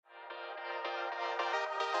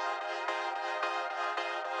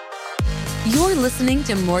You're listening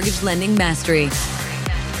to Mortgage Lending Mastery.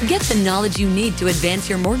 Get the knowledge you need to advance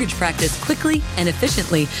your mortgage practice quickly and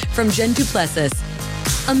efficiently from Jen Duplessis,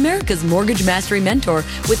 America's Mortgage Mastery mentor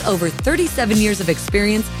with over 37 years of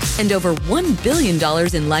experience and over $1 billion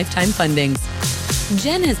in lifetime fundings.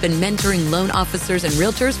 Jen has been mentoring loan officers and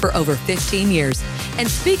realtors for over 15 years and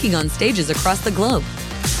speaking on stages across the globe.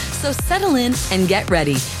 So settle in and get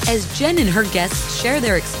ready as Jen and her guests share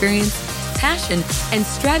their experience, passion, and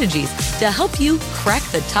strategies to help you crack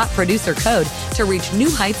the top producer code to reach new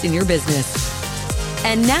heights in your business.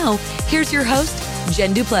 And now, here's your host,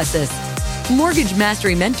 Jen Duplessis, Mortgage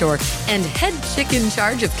Mastery Mentor and head chick in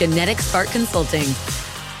charge of Kinetic Spark Consulting.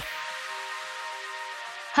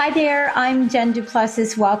 Hi there, I'm Jen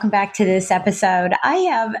Duplessis. Welcome back to this episode. I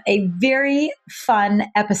have a very fun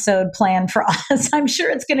episode planned for us. I'm sure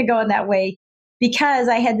it's going to go in that way because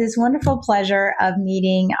I had this wonderful pleasure of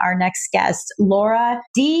meeting our next guest, Laura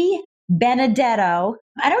D. Benedetto.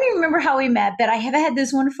 I don't even remember how we met, but I have had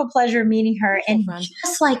this wonderful pleasure of meeting her. And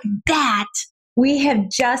just like that, we have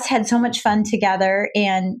just had so much fun together.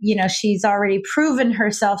 And, you know, she's already proven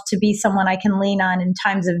herself to be someone I can lean on in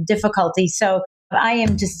times of difficulty. So I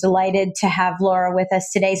am just delighted to have Laura with us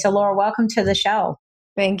today. So Laura, welcome to the show.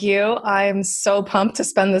 Thank you. I'm so pumped to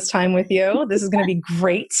spend this time with you. This is going to be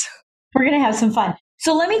great. We're going to have some fun.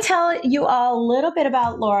 So let me tell you all a little bit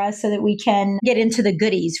about Laura so that we can get into the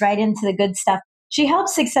goodies, right into the good stuff. She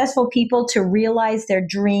helps successful people to realize their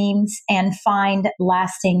dreams and find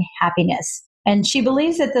lasting happiness. And she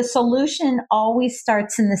believes that the solution always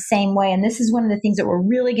starts in the same way. And this is one of the things that we're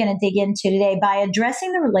really going to dig into today by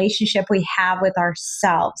addressing the relationship we have with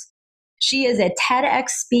ourselves. She is a TEDx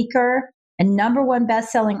speaker, a #1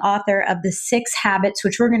 best-selling author of The 6 Habits,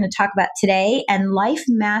 which we're going to talk about today, and life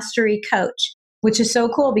mastery coach, which is so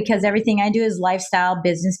cool because everything I do is lifestyle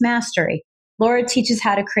business mastery. Laura teaches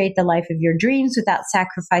how to create the life of your dreams without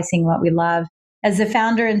sacrificing what we love. As the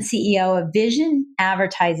founder and CEO of Vision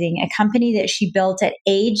Advertising, a company that she built at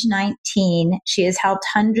age 19, she has helped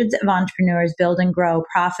hundreds of entrepreneurs build and grow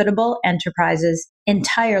profitable enterprises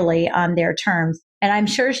entirely on their terms. And I'm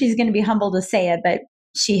sure she's going to be humble to say it, but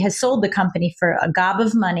she has sold the company for a gob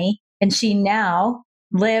of money, and she now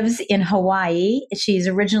lives in Hawaii. She's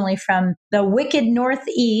originally from the wicked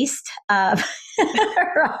Northeast,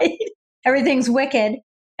 right? Everything's wicked.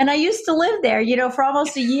 And I used to live there, you know, for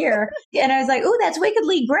almost a year. And I was like, oh, that's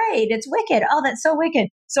wickedly great. It's wicked. Oh, that's so wicked.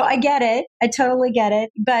 So I get it. I totally get it.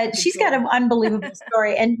 But she's got an unbelievable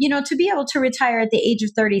story. And, you know, to be able to retire at the age of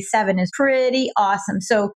 37 is pretty awesome.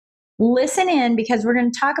 So listen in because we're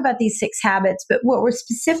going to talk about these 6 habits. But what we're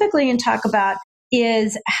specifically going to talk about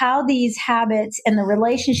is how these habits and the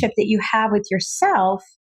relationship that you have with yourself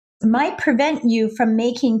might prevent you from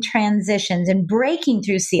making transitions and breaking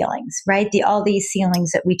through ceilings, right? All these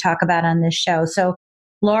ceilings that we talk about on this show. So,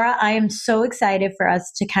 Laura, I am so excited for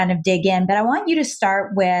us to kind of dig in, but I want you to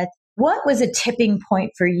start with what was a tipping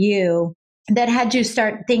point for you that had you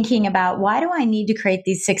start thinking about, why do I need to create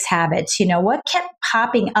these 6 habits? You know, what kept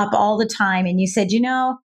popping up all the time? And you said, you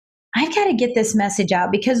know, I've got to get this message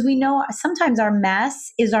out because we know sometimes our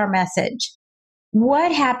mess is our message.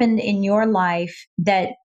 What happened in your life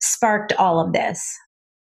that sparked all of this?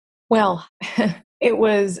 Well, it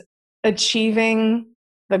was achieving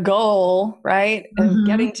the goal, right? And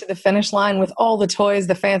getting to the finish line with all the toys,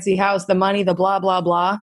 the fancy house, the money, the blah, blah,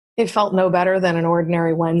 blah. It felt no better than an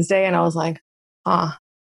ordinary Wednesday. And I was like,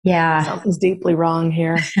 yeah, something's deeply wrong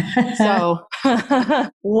here. So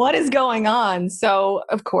what is going on? So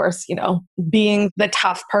of course, you know, being the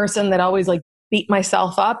tough person that always like beat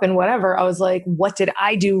myself up and whatever, I was like, what did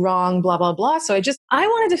I do wrong? Blah, blah, blah. So I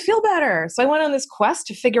wanted to feel better. So I went on this quest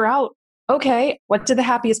to figure out, okay, what do the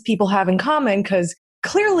happiest people have in common? Because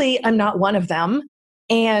clearly I'm not one of them.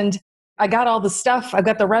 And I got all the stuff. I've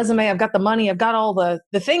got the resume. I've got the money. I've got all the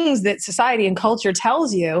things that society and culture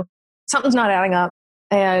tells you. Something's not adding up.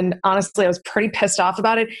 And honestly, I was pretty pissed off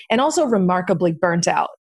about it and also remarkably burnt out.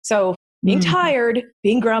 So being tired,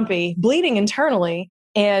 being grumpy, bleeding internally,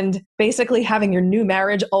 and basically having your new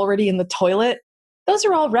marriage already in the toilet, those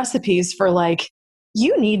are all recipes for like,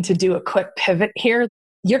 you need to do a quick pivot here.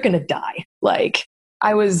 You're going to die. Like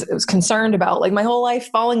I was concerned about like my whole life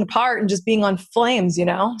falling apart and just being on flames, you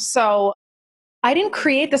know? So I didn't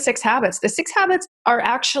create the 6 habits. The 6 habits are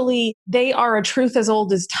actually, they are a truth as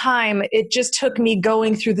old as time. It just took me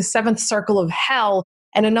going through the 7th circle of hell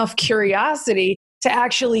and enough curiosity to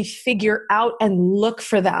actually figure out and look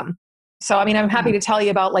for them. So, I mean, I'm happy to tell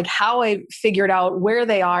you about like how I figured out where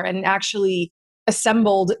they are and actually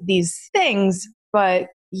assembled these things. But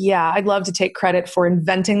yeah, I'd love to take credit for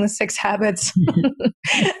inventing the 6 habits.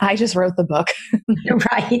 I just wrote the book.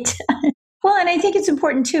 Right. Well, and I think it's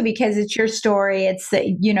important too because it's your story. It's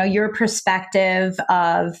your perspective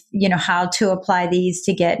of how to apply these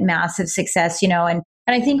to get massive success. And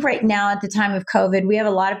I think right now at the time of COVID, we have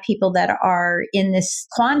a lot of people that are in this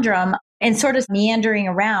quandrum and sort of meandering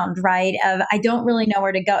around, right? Of I don't really know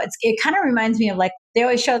where to go. It kind of reminds me of like they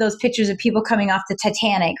always show those pictures of people coming off the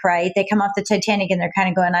Titanic, right? They come off the Titanic and they're kind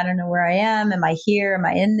of going, I don't know where I am. Am I here? Am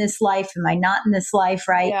I in this life? Am I not in this life?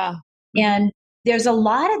 Right? Yeah. And there's a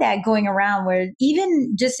lot of that going around where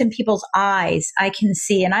even just in people's eyes, I can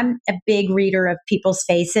see, and I'm a big reader of people's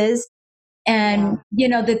faces. And,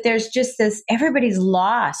 that there's just this, everybody's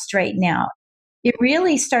lost right now. It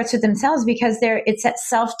really starts with themselves because it's that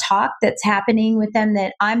self-talk that's happening with them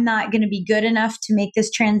that I'm not going to be good enough to make this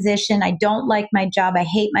transition. I don't like my job. I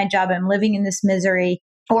hate my job. I'm living in this misery.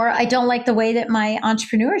 Or I don't like the way that my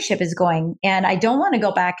entrepreneurship is going. And I don't want to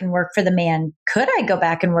go back and work for the man. Could I go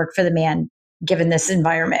back and work for the man given this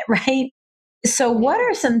environment, right? So what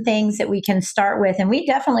are some things that we can start with? And we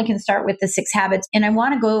definitely can start with the 6 habits. And I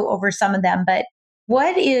want to go over some of them, but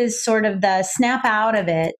what is sort of the snap out of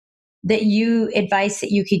it that advice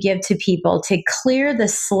that you could give to people to clear the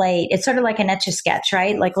slate? It's sort of like an Etch-a-Sketch,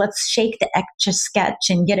 right? Like let's shake the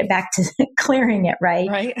Etch-a-Sketch and get it back to clearing it, right?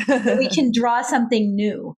 Right. So we can draw something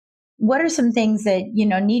new. What are some things that,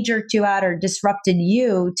 knee-jerked you out or disrupted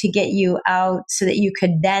you to get you out so that you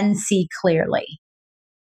could then see clearly?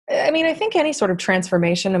 I mean, I think any sort of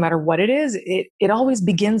transformation, no matter what it is, it always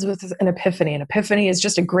begins with an epiphany. An epiphany is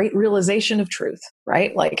just a great realization of truth,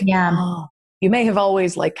 right? Like, you may have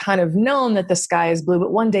always like kind of known that the sky is blue,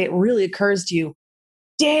 but one day it really occurs to you,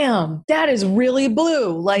 damn, that is really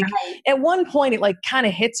blue. Like at one point it like kind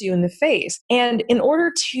of hits you in the face. And in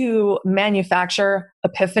order to manufacture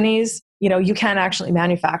epiphanies, you can actually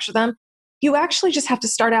manufacture them. You actually just have to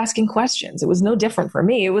start asking questions. It was no different for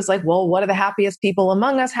me. It was like, well, what do the happiest people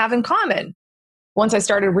among us have in common? Once I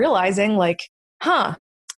started realizing like, I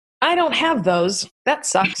don't have those. That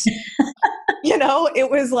sucks.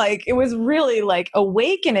 It was really like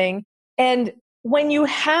awakening. And when you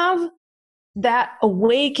have that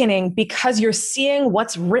awakening because you're seeing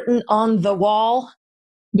what's written on the wall,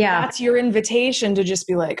 that's your invitation to just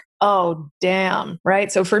be like, oh, damn.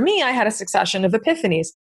 Right. So for me, I had a succession of epiphanies.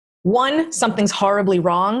 One, something's horribly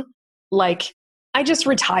wrong. Like, I just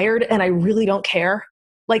retired and I really don't care.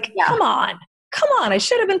 Like, come on. I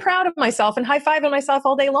should have been proud of myself and high-fiving myself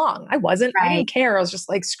all day long. I wasn't. Right. I didn't care. I was just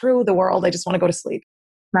like, screw the world. I just want to go to sleep.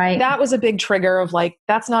 Right. That was a big trigger of like,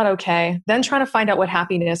 that's not okay. Then trying to find out what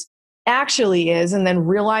happiness actually is and then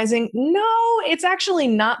realizing, no, it's actually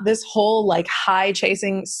not this whole like high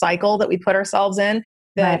chasing cycle that we put ourselves in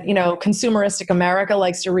that, consumeristic America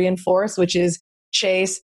likes to reinforce, which is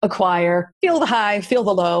chase, acquire, feel the high, feel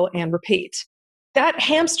the low, and repeat. That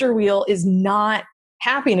hamster wheel is not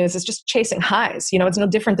happiness. It's just chasing highs. It's no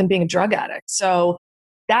different than being a drug addict. So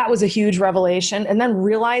that was a huge revelation. And then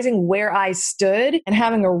realizing where I stood and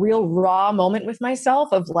having a real raw moment with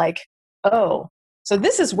myself of like, oh, so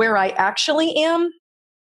this is where I actually am.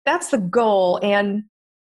 That's the goal. And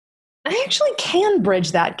I actually can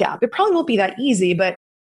bridge that gap. It probably won't be that easy, but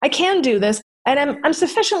I can do this. And I'm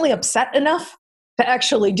sufficiently upset enough to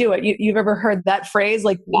actually do it. You've ever heard that phrase,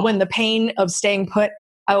 like when the pain of staying put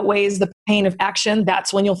outweighs the pain of action,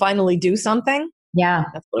 that's when you'll finally do something? Yeah.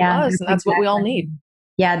 That's what it was. And that's what we all need.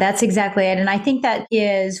 Yeah, that's exactly it. And I think that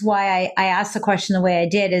is why I asked the question the way I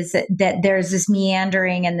did, is that there's this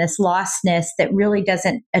meandering and this lostness that really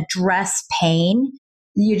doesn't address pain.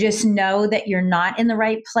 You just know that you're not in the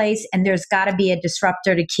right place and there's got to be a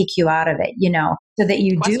disruptor to kick you out of it, so that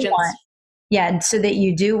you so that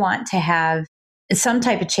you do want to have some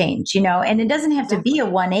type of change, and it doesn't have to be a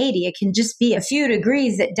 180. It can just be a few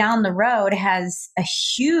degrees that down the road has a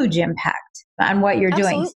huge impact on what you're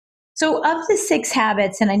doing. So of the 6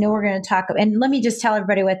 habits, and I know we're going to talk, and let me just tell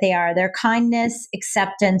everybody what they are. They're kindness,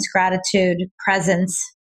 acceptance, gratitude, presence,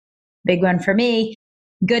 big one for me,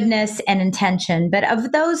 goodness, and intention. But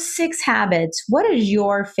of those 6 habits, what is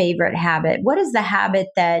your favorite habit? What is the habit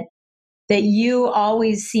that you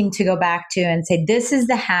always seem to go back to and say, this is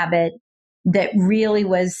the habit that really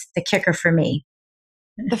was the kicker for me?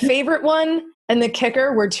 The favorite one and the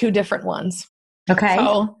kicker were 2 different ones. Okay.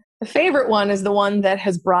 So the favorite one is the one that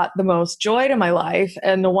has brought the most joy to my life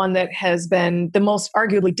and the one that has been the most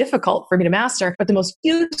arguably difficult for me to master, but the most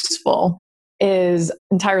useful is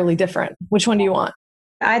entirely different. Which one do you want?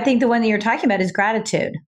 I think the one that you're talking about is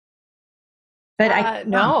gratitude. But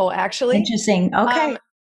no, actually. Interesting. Okay.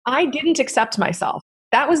 I didn't accept myself.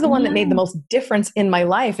 That was the one that made the most difference in my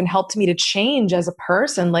life and helped me to change as a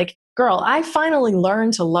person. Like, girl, I finally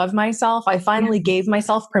learned to love myself. I finally gave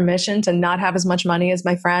myself permission to not have as much money as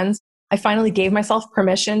my friends. I finally gave myself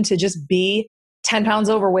permission to just be 10 pounds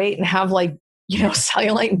overweight and have like,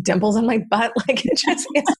 cellulite and dimples in my butt. Like it just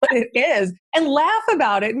is what it is. And laugh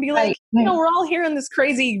about it and be like, we're all here in this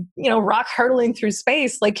crazy, rock hurtling through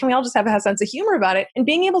space. Like, can we all just have a sense of humor about it? And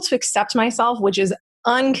being able to accept myself, which is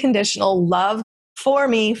unconditional love for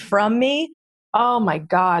me, from me. Oh my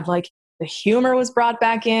God. Like the humor was brought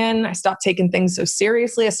back in. I stopped taking things so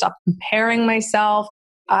seriously. I stopped comparing myself.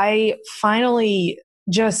 I finally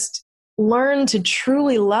just learned to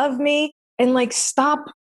truly love me and like stop,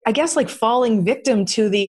 I guess, like falling victim to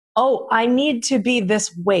the, oh, I need to be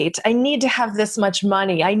this weight. I need to have this much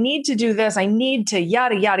money. I need to do this. I need to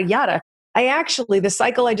yada, yada, yada. The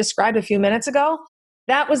cycle I described a few minutes ago,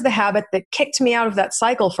 that was the habit that kicked me out of that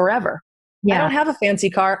cycle forever. Yeah. I don't have a fancy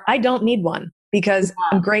car. I don't need one because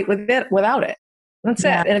I'm great with it without it. That's it.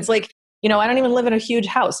 And it's like, I don't even live in a huge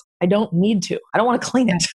house. I don't need to. I don't want to clean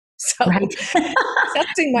it. So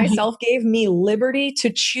accepting myself gave me liberty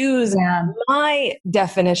to choose my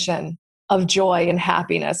definition of joy and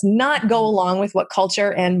happiness, not go along with what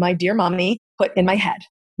culture and my dear mommy put in my head.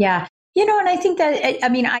 Yeah. And I think that,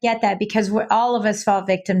 I get that because all of us fall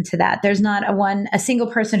victim to that. There's not a single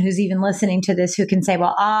person who's even listening to this who can say,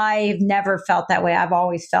 well, I've never felt that way. I've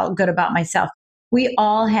always felt good about myself. We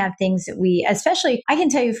all have things that especially, I can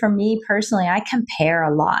tell you for me personally, I compare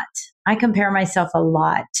a lot. I compare myself a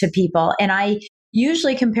lot to people. And I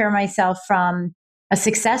usually compare myself from a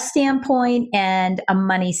success standpoint and a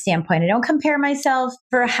money standpoint. I don't compare myself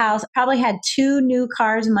for a house. I probably had 2 new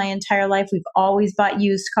cars in my entire life. We've always bought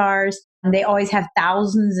used cars. They always have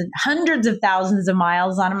thousands and hundreds of thousands of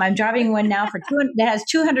miles on them. I'm driving one now that has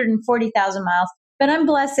 240,000 miles. But I'm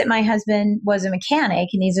blessed that my husband was a mechanic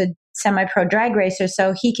and he's a semi-pro drag racer,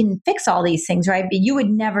 so he can fix all these things, right? But you would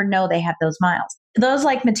never know they have those miles. Those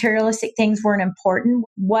like materialistic things weren't important.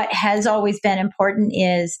 What has always been important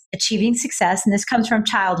is achieving success. And this comes from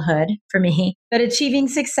childhood for me, but achieving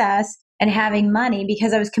success and having money,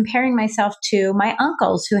 because I was comparing myself to my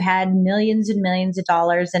uncles who had millions and millions of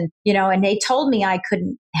dollars. And, and they told me I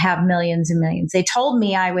couldn't have millions and millions. They told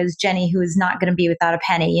me I was Jenny, who is not going to be without a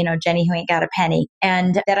penny, Jenny who ain't got a penny,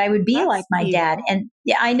 and that I would be like my dad. And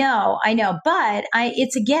yeah, I know, but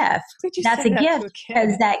it's a gift. That's a gift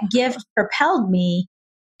because that gift propelled me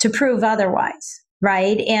to prove otherwise.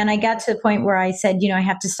 Right. And I got to the point where I said, I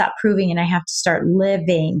have to stop proving and I have to start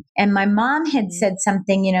living. And my mom had said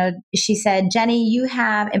something, she said, Jenny, you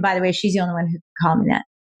have, and by the way, she's the only one who called me that.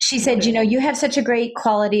 She said, you have such a great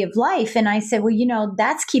quality of life. And I said, well,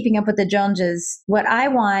 that's keeping up with the Joneses. What I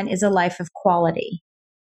want is a life of quality.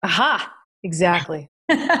 Aha, exactly.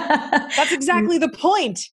 That's exactly the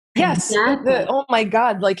point. Yes. Exactly. Oh my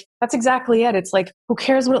God. Like that's exactly it. It's like, who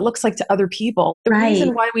cares what it looks like to other people? The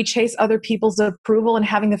reason why we chase other people's approval and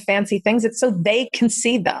having the fancy things, it's so they can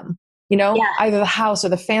see them, either the house or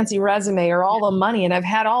the fancy resume or all the money. And I've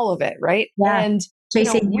had all of it. Right. Yeah. And we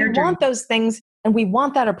want those things and we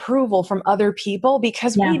want that approval from other people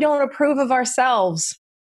because we don't approve of ourselves.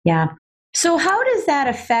 Yeah. So how does that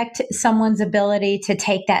affect someone's ability to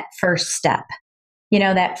take that first step?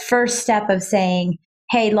 That first step of saying,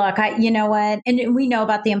 hey, look, you know what? And we know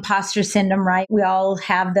about the imposter syndrome, right? We all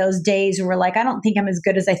have those days where we're like, I don't think I'm as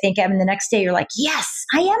good as I think I am. And the next day you're like, yes,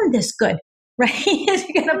 I am this good, right? You're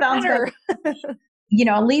going to bounce back.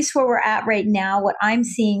 At least where we're at right now, what I'm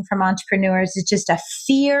seeing from entrepreneurs is just a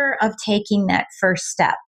fear of taking that first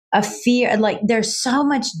step, a fear, like there's so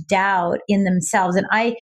much doubt in themselves. And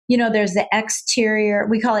there's the exterior,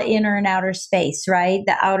 we call it inner and outer space, right?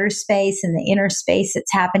 The outer space and the inner space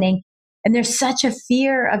that's happening. And there's such a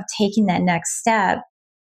fear of taking that next step,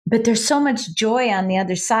 but there's so much joy on the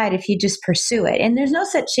other side if you just pursue it. And there's no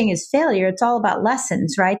such thing as failure. It's all about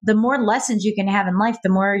lessons, right? The more lessons you can have in life,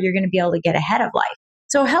 the more you're going to be able to get ahead of life.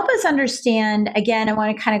 So help us understand, again, I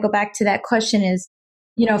want to kind of go back to that question is,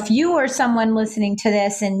 if you or someone listening to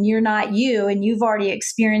this and you're not you and you've already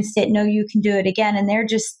experienced it, know you can do it again. And they're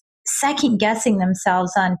just second guessing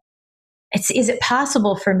themselves on, is it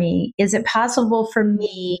possible for me? Is it possible for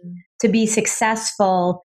me to be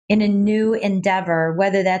successful in a new endeavor,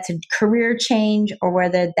 whether that's a career change or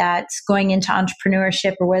whether that's going into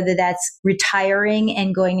entrepreneurship or whether that's retiring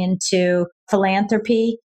and going into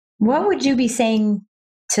philanthropy? What would you be saying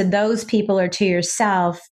to those people or to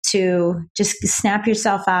yourself to just snap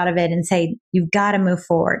yourself out of it and say, you've got to move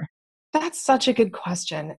forward? That's such a good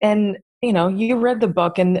question. And, you read the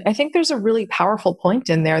book and I think there's a really powerful point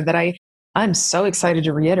in there that I'm so excited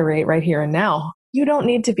to reiterate right here and now. You don't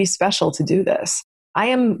need to be special to do this. I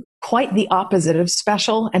am quite the opposite of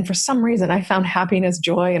special. And for some reason, I found happiness,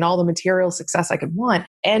 joy, and all the material success I could want.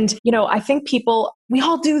 And, I think we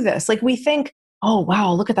all do this. Like we think, oh,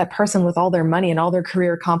 wow, look at that person with all their money and all their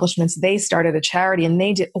career accomplishments. They started a charity and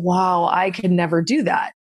they did, wow, I could never do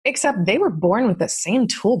that. Except they were born with the same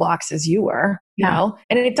toolbox as you were, you know?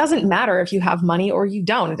 And it doesn't matter if you have money or you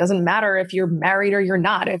don't. It doesn't matter if you're married or you're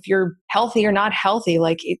not, if you're healthy or not healthy.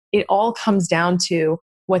 Like it all comes down to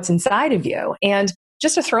what's inside of you. And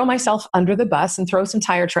just to throw myself under the bus and throw some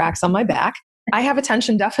tire tracks on my back, I have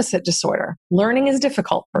attention deficit disorder. Learning is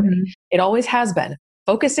difficult for me. It always has been.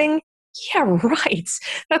 Focusing, yeah, right.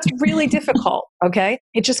 That's really difficult. Okay.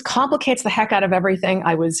 It just complicates the heck out of everything.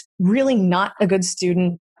 I was really not a good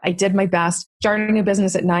student. I did my best. Starting a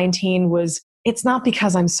business at 19 it's not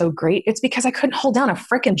because I'm so great. It's because I couldn't hold down a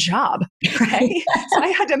freaking job. Right. So I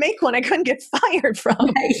had to make one I couldn't get fired from.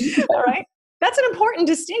 Right. All right. That's an important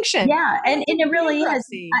distinction. Yeah. And it really is.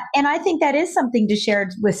 And I think that is something to share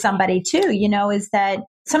with somebody too, is that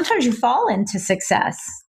sometimes you fall into success.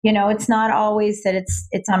 It's not always that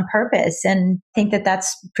it's on purpose. And I think that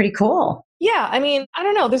that's pretty cool. Yeah. I mean, I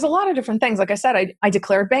don't know. There's a lot of different things. Like I said, I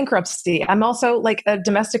declared bankruptcy. I'm also like a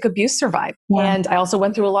domestic abuse survivor. Yeah. And I also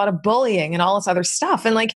went through a lot of bullying and all this other stuff.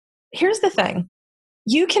 And like, here's the thing.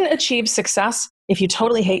 You can achieve success if you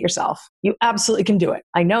totally hate yourself. You absolutely can do it.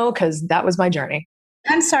 I know, because that was my journey.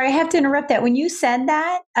 I'm sorry, I have to interrupt that. When you said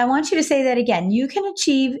that, I want you to say that again. You can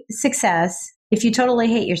achieve success if you totally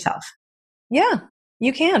hate yourself. Yeah,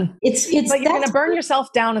 you can. But you're going to burn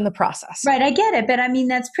yourself down in the process. Right, I get it. But I mean,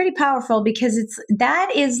 that's pretty powerful, because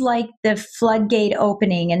that is like the floodgate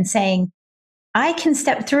opening and saying, I can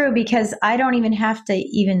step through because I don't even have to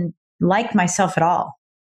even like myself at all.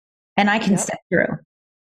 And I can step through.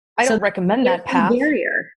 I don't recommend that path. No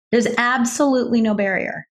barrier. There's absolutely no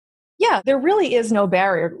barrier. Yeah, there really is no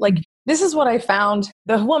barrier. Like, this is what I found.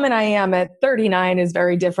 The woman I am at 39 is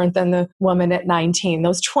very different than the woman at 19.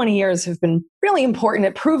 Those 20 years have been really important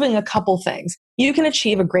at proving a couple things. You can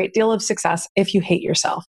achieve a great deal of success if you hate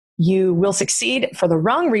yourself. You will succeed for the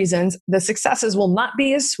wrong reasons. The successes will not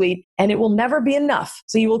be as sweet, and it will never be enough.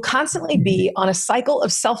 So you will constantly be on a cycle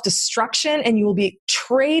of self-destruction, and you will be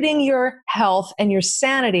trading your health and your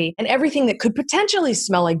sanity and everything that could potentially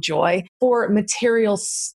smell like joy for material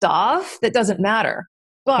stuff that doesn't matter.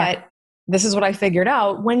 But this is what I figured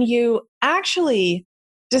out. When you actually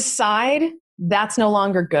decide that's no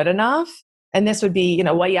longer good enough, and this would be,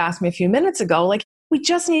 what you asked me a few minutes ago, like, we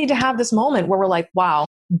just need to have this moment where we're like, wow,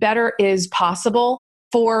 better is possible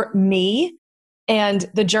for me. And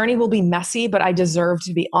the journey will be messy, but I deserve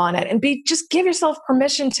to be on it. And just give yourself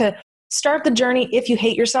permission to start the journey. If you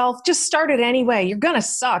hate yourself, just start it anyway. You're going to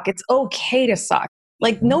suck. It's okay to suck.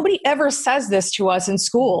 Like, nobody ever says this to us in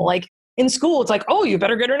school. Like, in school, it's like, oh, you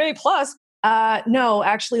better get an A+. No,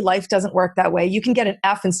 actually, life doesn't work that way. You can get an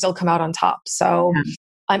F and still come out on top. So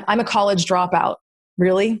I'm a college dropout.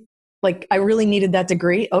 Really? Like, I really needed that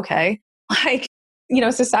degree. Okay. Like,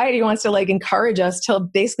 society wants to like encourage us to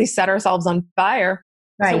basically set ourselves on fire,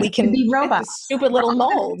 right, so we can be robots. Stupid little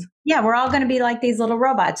mold. Yeah, we're all going to be like these little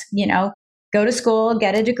robots. Go to school,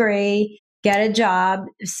 get a degree, get a job,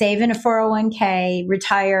 save in a 401k,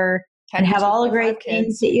 retire, and have all the great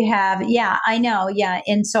things that you have. Yeah, I know. Yeah,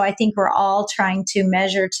 and so I think we're all trying to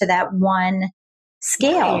measure to that one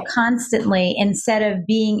scale constantly instead of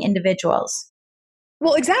being individuals.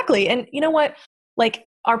 Well, exactly. And you know what? Like,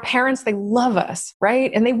 our parents, they love us,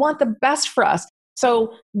 right? And they want the best for us.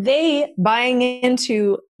 So they, buying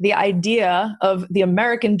into the idea of the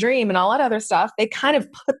American dream and all that other stuff, they kind of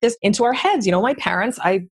put this into our heads. My parents,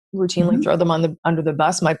 I routinely throw them under the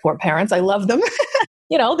bus. My poor parents, I love them.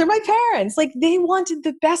 They're my parents. Like, they wanted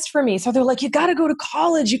the best for me. So they're like, you got to go to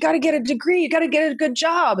college. You got to get a degree. You got to get a good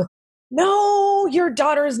job. No, your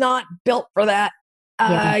daughter is not built for that.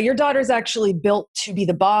 Your daughter's actually built to be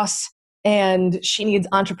the boss, and she needs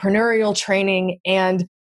entrepreneurial training. And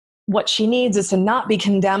what she needs is to not be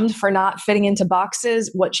condemned for not fitting into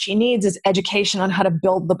boxes. What she needs is education on how to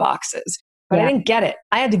build the boxes. But I didn't get it.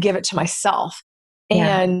 I had to give it to myself.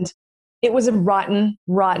 And it was a rotten,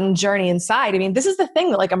 rotten journey inside. I mean, this is the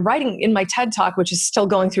thing that, like, I'm writing in my TED Talk, which is still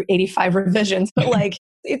going through 85 revisions, but like,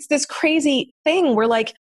 it's this crazy thing where,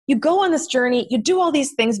 like, you go on this journey, you do all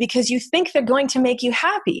these things because you think they're going to make you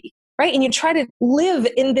happy, right? And you try to live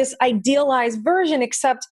in this idealized version,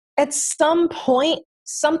 except at some point,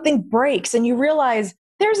 something breaks and you realize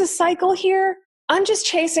there's a cycle here. I'm just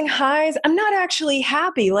chasing highs. I'm not actually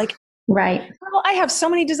happy. Like, right. Well, I have so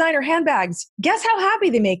many designer handbags. Guess how happy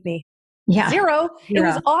they make me? Yeah. Zero. It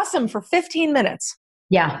was awesome for 15 minutes.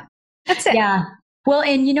 Yeah. That's it. Yeah. Well,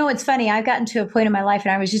 and it's funny, I've gotten to a point in my life,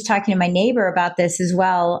 and I was just talking to my neighbor about this as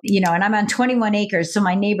well, and I'm on 21 acres. So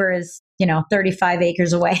my neighbor is, 35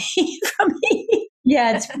 acres away from me,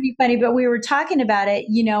 Yeah, it's pretty funny. But we were talking about it,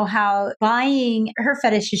 how buying her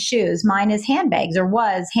fetish is shoes. Mine is handbags or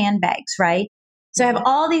was handbags, right? So I have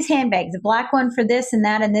all these handbags, a black one for this and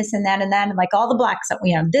that and this and that and that, and like all the blacks,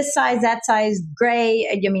 this size, that size, gray,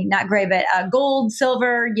 not gray, but gold,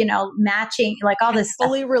 silver, matching, like all this stuff.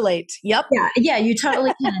 Fully relate. Yep. Yeah, you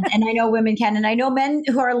totally can. And I know women can. And I know men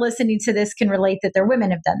who are listening to this can relate that their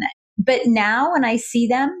women have done that. But now when I see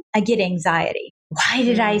them, I get anxiety. Why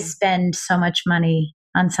did I spend so much money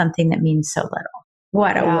on something that means so little?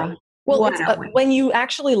 What a waste. Well, when you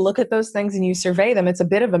actually look at those things and you survey them, it's a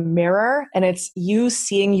bit of a mirror, and it's you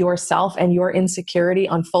seeing yourself and your insecurity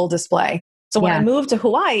on full display. So when I moved to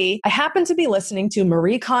Hawaii, I happened to be listening to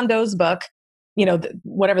Marie Kondo's book,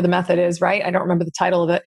 whatever the method is, right? I don't remember the title of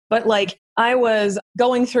it, but like I was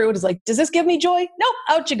going through it, is like, does this give me joy? Nope,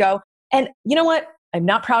 out you go. And you know what? I'm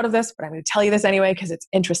not proud of this, but I'm going to tell you this anyway because it's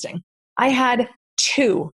interesting. I had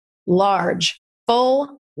 2 large,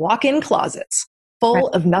 full walk-in closets full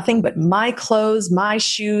of nothing but my clothes, my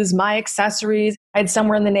shoes, my accessories. I had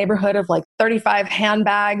somewhere in the neighborhood of like 35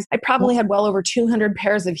 handbags. I probably had well over 200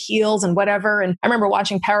 pairs of heels and whatever. And I remember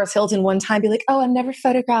watching Paris Hilton one time be like, oh, I'm never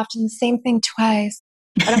photographed in the same thing twice.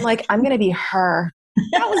 And I'm like, I'm going to be her.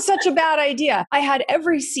 That was such a bad idea. I had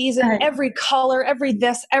every season, every color, every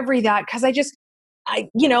this, every that. Cause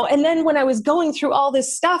and then when I was going through all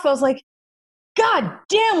this stuff, I was like, God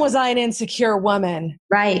damn, was I an insecure woman?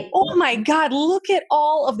 Right. Oh my God, look at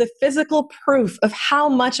all of the physical proof of how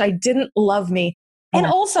much I didn't love me. And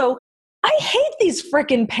also, I hate these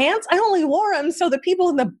freaking pants. I only wore them so the people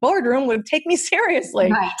in the boardroom would take me seriously.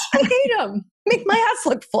 Right. I hate them. Make my ass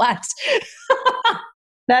look flat.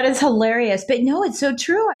 That is hilarious. But no, it's so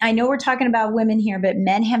true. I know we're talking about women here, but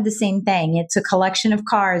men have the same thing. It's a collection of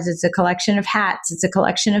cars. It's a collection of hats. It's a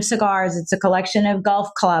collection of cigars. It's a collection of golf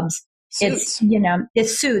clubs. Suits.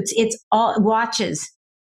 It's suits. It's all watches,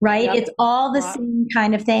 right? Yep. It's all the same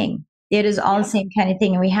kind of thing. It is all the same kind of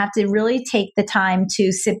thing. And we have to really take the time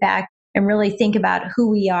to sit back and really think about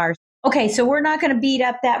who we are. Okay. So we're not going to beat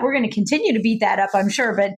up that. We're going to continue to beat that up, I'm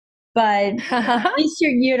sure. But at least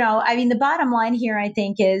the bottom line here, I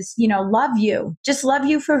think is, love you. Just love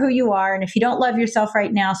you for who you are. And if you don't love yourself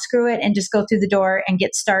right now, screw it and just go through the door and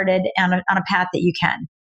get started on a path that you can.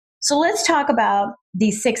 So let's talk about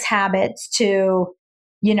these 6 habits to,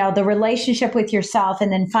 the relationship with yourself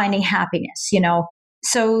and then finding happiness,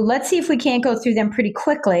 So let's see if we can't go through them pretty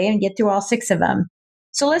quickly and get through all 6 of them.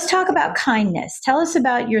 So let's talk about kindness. Tell us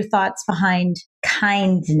about your thoughts behind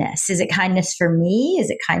kindness. Is it kindness for me?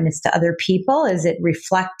 Is it kindness to other people? Is it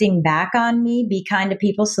reflecting back on me? Be kind to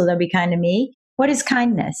people so they'll be kind to me. What is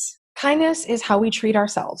kindness? Kindness is how we treat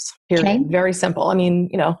ourselves. Period. Very simple. I mean,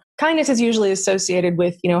 kindness is usually associated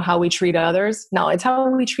with, how we treat others. No, it's how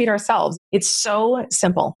we treat ourselves. It's so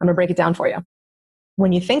simple. I'm going to break it down for you.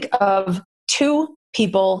 When you think of 2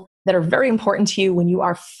 people that are very important to you when you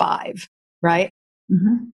are 5, right?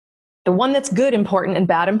 Mm-hmm. The one that's good important and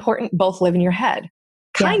bad important both live in your head.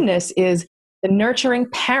 Kindness is the nurturing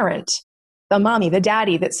parent, the mommy, the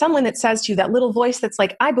daddy, that someone that says to you, that little voice that's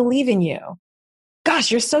like, I believe in you.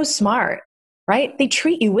 Gosh, you're so smart, right? They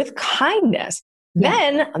treat you with kindness. Yeah.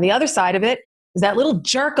 Then on the other side of it is that little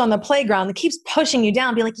jerk on the playground that keeps pushing you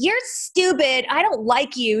down, be like, you're stupid. I don't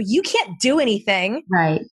like you. You can't do anything.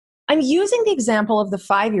 Right. I'm using the example of the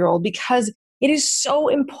 5-year-old because it is so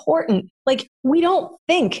important. Like, we don't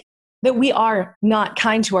think that we are not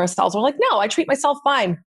kind to ourselves. We're like, no, I treat myself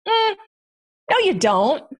fine. No, you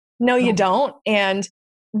don't. No, you don't. And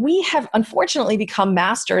we have unfortunately become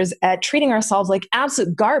masters at treating ourselves like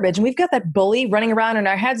absolute garbage. And we've got that bully running around in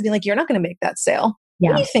our heads being like, you're not going to make that sale.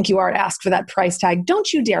 Who do you think you are to ask for that price tag?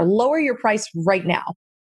 Don't you dare lower your price right now.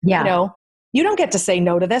 Yeah. You don't get to say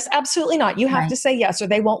no to this. Absolutely not. You have to say yes or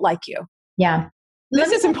they won't like you. Yeah.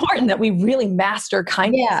 This is important that we really master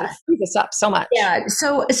kindness. It frees us up so much. Yeah.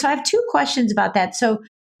 So I have 2 questions about that. So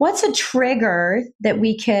what's a trigger that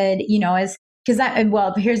we could,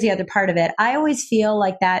 here's the other part of it. I always feel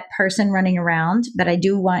like that person running around, but I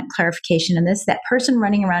do want clarification in this, that person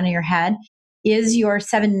running around in your head is your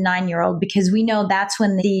 7 to 9-year-old, because we know that's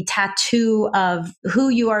when the tattoo of who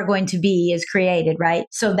you are going to be is created, right?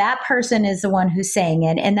 So that person is the one who's saying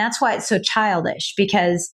it. And that's why it's so childish,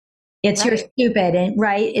 because it's you're stupid, and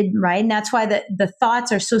right. And that's why the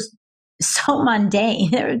thoughts are so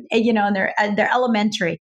mundane, and they're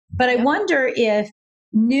elementary. But I wonder if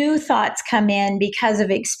new thoughts come in because of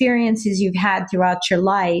experiences you've had throughout your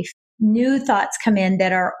life. New thoughts come in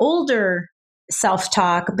that are older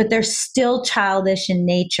self-talk, but they're still childish in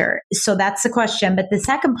nature. So that's the question. But the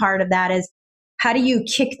second part of that is, how do you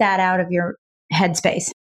kick that out of your headspace?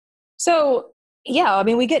 So Yeah, I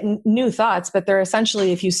mean, we get new thoughts, but they're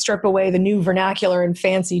essentially, if you strip away the new vernacular and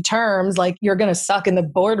fancy terms, like you're going to suck in the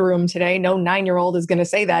boardroom today. No 9-year-old is going to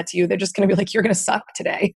say that to you. They're just going to be like, you're going to suck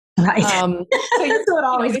today. Right. So That's what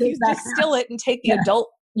always if you distill it and take the adult,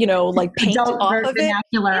 like paint adult off of it,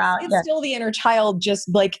 it's still the inner child just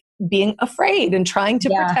like being afraid and trying to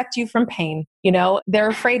protect you from pain. They're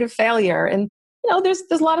afraid of failure. And there's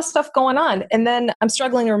a lot of stuff going on. And then I'm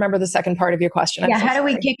struggling to remember the second part of your question. How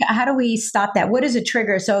do we stop that? What is a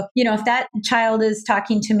trigger? So, if that child is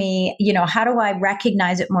talking to me, how do I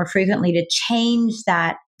recognize it more frequently to change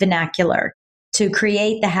that vernacular, to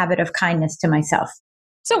create the habit of kindness to myself?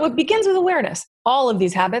 So it begins with awareness. All of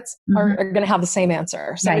these habits are going to have the same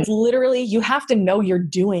answer. So it's literally, you have to know you're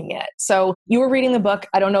doing it. So you were reading the book.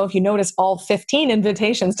 I don't know if you noticed all 15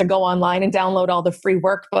 invitations to go online and download all the free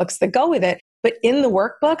workbooks that go with it. But in the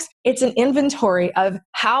workbooks, it's an inventory of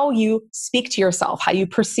how you speak to yourself, how you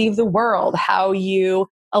perceive the world, how you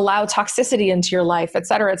allow toxicity into your life, et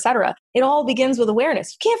cetera, et cetera. It all begins with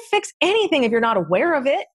awareness. You can't fix anything if you're not aware of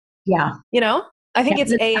it. Yeah. I think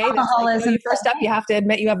it's AA. Alcoholism. First step, you have to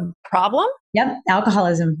admit you have a problem. Yep.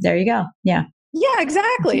 Alcoholism. There you go. Yeah. Yeah,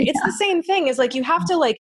 exactly. It's the same thing. Is like, you have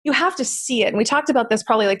to see it. And we talked about this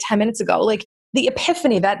probably like 10 minutes ago. Like the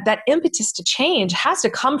epiphany, that impetus to change has to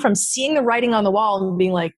come from seeing the writing on the wall and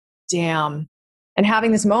being like, damn, and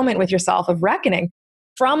having this moment with yourself of reckoning.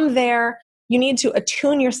 From there, you need to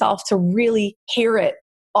attune yourself to really hear it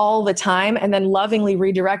all the time and then lovingly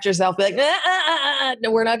redirect yourself. Be like,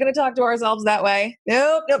 no, we're not going to talk to ourselves that way.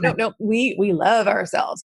 Nope. We love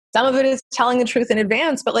ourselves. Some of it is telling the truth in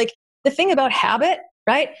advance. But like the thing about habit,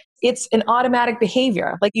 right? It's an automatic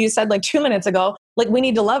behavior. Like you said like 2 minutes ago, like we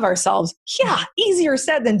need to love ourselves. Yeah, easier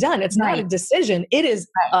said than done. It's not a decision. It is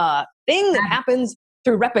a thing that happens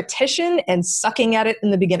through repetition and sucking at it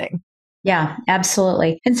in the beginning. Yeah,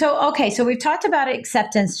 absolutely. And so we've talked about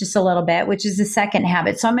acceptance just a little bit, which is the second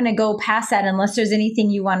habit. So I'm going to go past that unless there's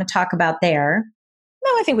anything you want to talk about there.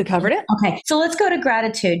 No, I think we covered it. Okay. So let's go to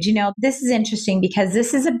gratitude. This is interesting because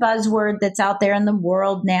this is a buzzword that's out there in the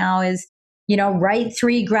world now is, write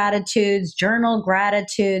 3 gratitudes, journal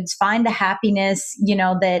gratitudes, find the happiness,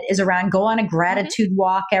 that is around, go on a gratitude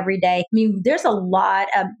walk every day. I mean, there's a lot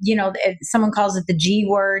of, someone calls it the G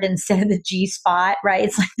word instead of the G spot, right?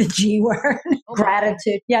 It's like the G word,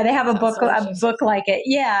 gratitude. Yeah. They have a book like it.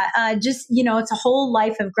 Yeah. It's a whole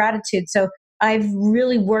life of gratitude. So I've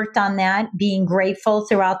really worked on that, being grateful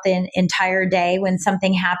throughout the entire day when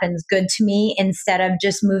something happens good to me, instead of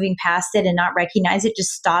just moving past it and not recognize it,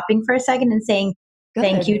 just stopping for a second and saying,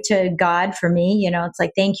 thank you to God for me. It's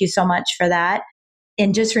like, thank you so much for that.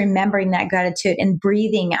 And just remembering that gratitude and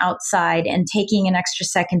breathing outside and taking an extra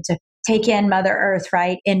second to take in Mother Earth,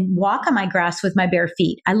 right? And walk on my grass with my bare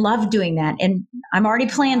feet. I love doing that. And I'm already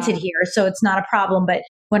planted here, so it's not a problem. But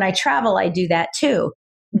when I travel, I do that too.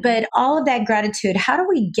 But all of that gratitude, how do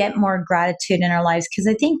we get more gratitude in our lives? Because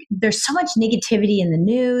I think there's so much negativity in the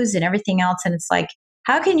news and everything else. And it's like,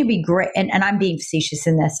 how can you be great? And I'm being facetious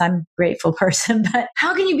in this. I'm a grateful person, but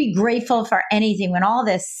how can you be grateful for anything when all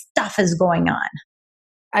this stuff is going on?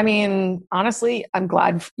 I mean, honestly, I'm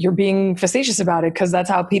glad you're being facetious about it because that's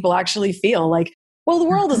how people actually feel. Like, well, the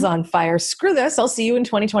world is on fire. Screw this. I'll see you in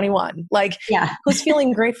 2021. Like, who's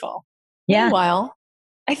feeling grateful? Yeah. Meanwhile,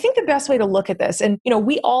 I think the best way to look at this, and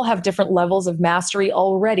we all have different levels of mastery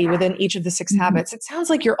already within each of the 6 habits. It sounds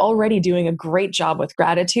like you're already doing a great job with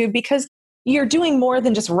gratitude because you're doing more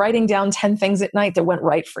than just writing down 10 things at night that went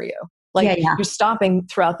right for you. Like you're stopping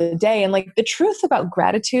throughout the day. And like the truth about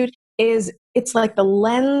gratitude is it's like the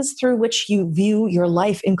lens through which you view your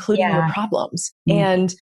life, including your problems.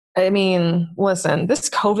 And I mean, listen, this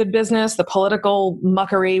COVID business, the political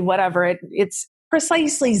muckery, whatever, it's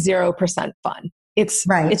precisely 0% fun.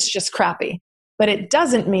 It's just crappy. But it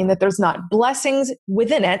doesn't mean that there's not blessings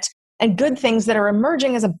within it and good things that are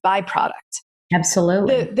emerging as a byproduct.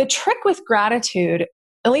 Absolutely. The trick with gratitude,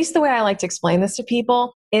 at least the way I like to explain this to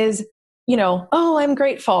people, is, oh, I'm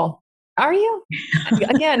grateful. Are you?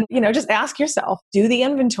 Again, just ask yourself, do the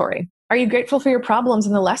inventory. Are you grateful for your problems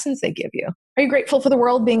and the lessons they give you? Are you grateful for the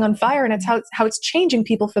world being on fire and it's how it's changing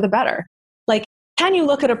people for the better? Like, can you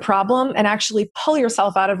look at a problem and actually pull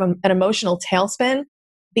yourself out of an emotional tailspin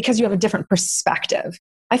because you have a different perspective?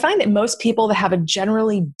 I find that most people that have a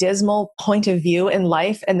generally dismal point of view in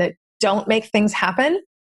life and that don't make things happen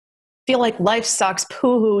feel like life sucks,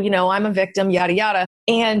 poo-hoo, I'm a victim, yada, yada.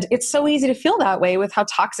 And it's so easy to feel that way with how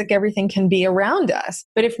toxic everything can be around us.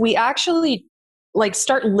 But if we actually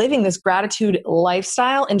start living this gratitude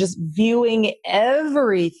lifestyle and just viewing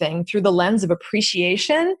everything through the lens of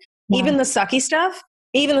appreciation, even the sucky stuff,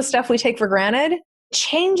 even the stuff we take for granted,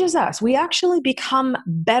 changes us. We actually become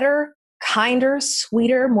better, kinder,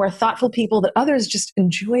 sweeter, more thoughtful people that others just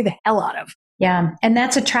enjoy the hell out of. Yeah. And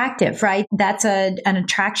that's attractive, right? That's an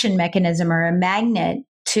attraction mechanism or a magnet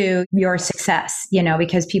to your success,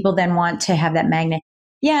 because people then want to have that magnet.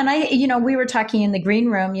 Yeah. And we were talking in the green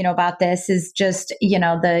room, about this is just,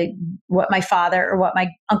 what my father or what my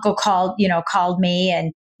uncle called me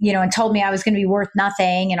and told me I was going to be worth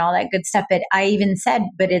nothing and all that good stuff. But I even said,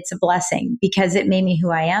 but it's a blessing because it made me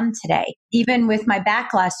who I am today. Even with my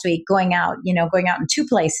back last week, going out in two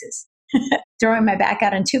places, throwing my back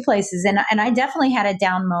out in two places. And I definitely had a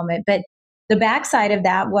down moment, but the backside of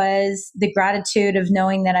that was the gratitude of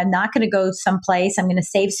knowing that I'm not going to go someplace. I'm going to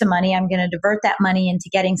save some money. I'm going to divert that money into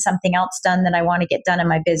getting something else done that I want to get done in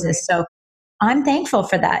my business. Right. So I'm thankful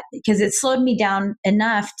for that because it slowed me down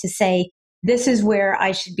enough to say, this is where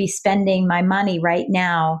I should be spending my money right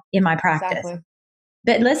now in my practice. Exactly.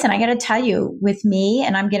 But listen, I got to tell you, with me,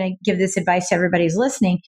 and I'm going to give this advice to everybody who's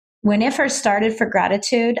listening, when it first started for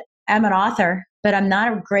gratitude, I'm an author, but I'm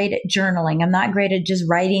not great at journaling. I'm not great at just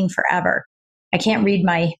writing forever. I can't read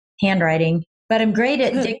my handwriting, but I'm great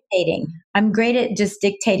at dictating. I'm great at just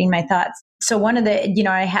dictating my thoughts. So one of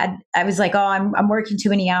the, I was like, oh, I'm working too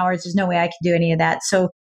many hours. There's no way I can do any of that. So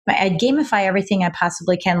I gamify everything I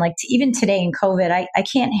possibly can. Like even today in COVID,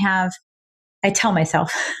 I tell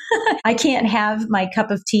myself, I can't have my cup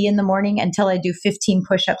of tea in the morning until I do 15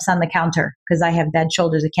 push-ups on the counter because I have bad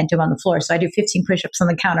shoulders. I can't do them on the floor. So I do 15 push-ups on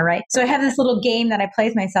the counter, right? So I have this little game that I play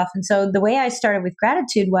with myself. And so the way I started with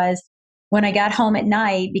gratitude was when I got home at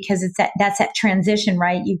night, because that's that transition,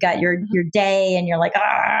 right? You've got your day and you're like,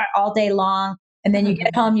 all day long. And then you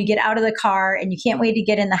get home, you get out of the car and you can't wait to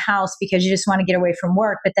get in the house because you just want to get away from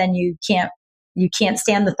work. But then you can't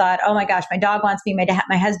stand the thought, oh my gosh, my dog wants me,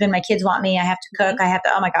 my husband, my kids want me, I have to cook,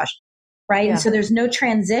 oh my gosh, right? Yeah. And so there's no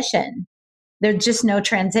transition. There's just no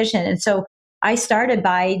transition. And so I started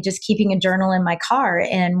by just keeping a journal in my car.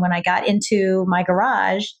 And when I got into my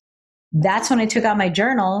garage, that's when I took out my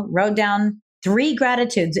journal, wrote down 3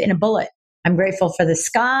 gratitudes in a bullet. I'm grateful for the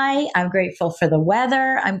sky. I'm grateful for the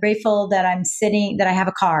weather. I'm grateful that that I have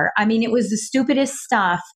a car. I mean, it was the stupidest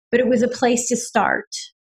stuff, but it was a place to start.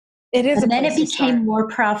 It is. And then it became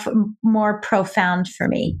more profound for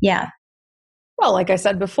me. Yeah. Well, like I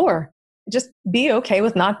said before, just be okay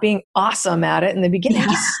with not being awesome at it in the beginning. Yeah.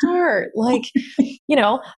 Just start. Like,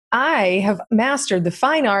 I have mastered the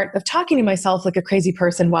fine art of talking to myself like a crazy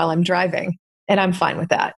person while I'm driving, and I'm fine with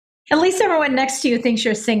that. At least everyone next to you thinks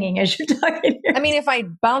you're singing as you're talking. I mean, if I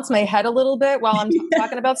bounce my head a little bit while I'm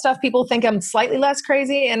talking about stuff, people think I'm slightly less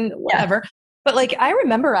crazy and whatever. Yeah. But like, I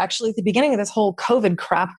remember actually at the beginning of this whole COVID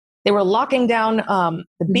crap, they were locking down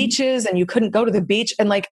the beaches and you couldn't go to the beach. And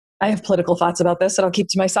like, I have political thoughts about this that I'll keep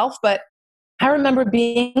to myself. But I remember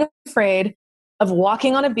being afraid of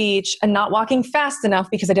walking on a beach and not walking fast enough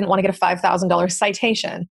because I didn't want to get a $5,000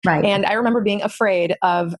 citation. Right. And I remember being afraid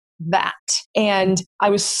of that. And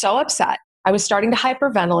I was so upset. I was starting to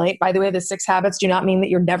hyperventilate. By the way, the 6 habits do not mean that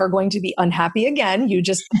you're never going to be unhappy again. You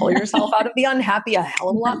just pull yourself out of the unhappy a hell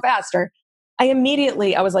of a lot faster. I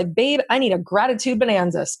was like, babe, I need a gratitude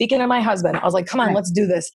bonanza. Speaking to my husband, I was like, come on, let's do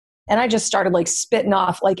this. And I just started like spitting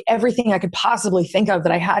off like everything I could possibly think of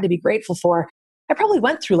that I had to be grateful for. I probably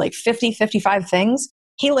went through like 50, 55 things.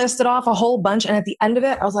 He listed off a whole bunch. And at the end of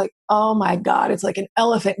it, I was like, oh my God, it's like an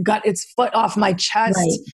elephant got its foot off my chest.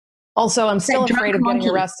 Right. Also, I'm still afraid of getting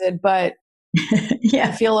arrested, but yeah,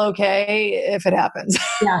 I feel okay if it happens.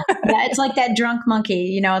 Yeah, it's like that drunk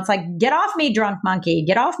monkey. It's like, get off me, drunk monkey.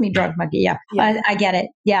 Get off me, drunk monkey. Yeah. I get it.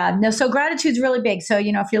 Yeah. No, so gratitude's really big. So,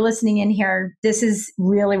 if you're listening in here, this is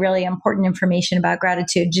really, really important information about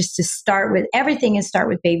gratitude. Just to start with, everything is start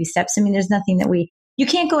with baby steps. I mean, there's nothing that you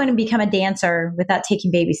can't go in and become a dancer without taking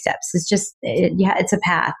baby steps. It's just, it's a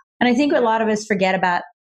path. And I think a lot of us forget about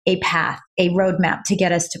a path, a roadmap to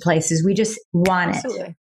get us to places. We just want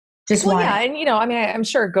it. And I'm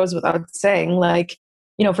sure it goes without saying, like,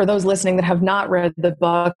 for those listening that have not read the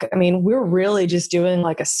book, I mean, we're really just doing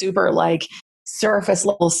like a super like surface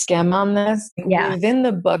level skim on this. Yeah. Within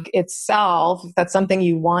the book itself, if that's something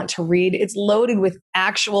you want to read, it's loaded with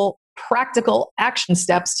actual practical action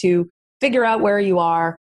steps to figure out where you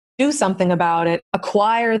are, do something about it,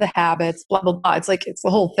 acquire the habits, blah, blah, blah. It's the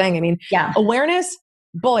whole thing. I mean, awareness,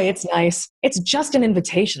 boy, it's nice. It's just an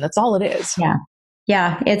invitation. That's all it is. Yeah.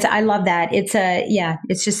 Yeah, I love that.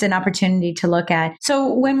 It's just an opportunity to look at.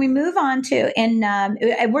 So when we move on to, and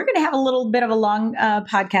we're going to have a little bit of a long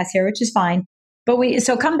podcast here, which is fine. But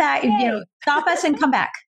so come back, stop us and come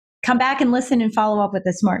back. come back and listen and follow up with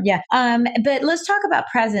us more. Yeah. But let's talk about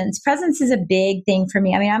presence. Presence is a big thing for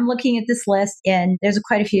me. I mean, I'm looking at this list and there's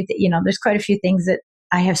quite a few, there's quite a few things that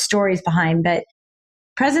I have stories behind, but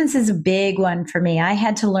presence is a big one for me. I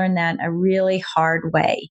had to learn that a really hard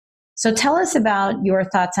way. So tell us about your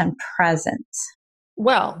thoughts on presence.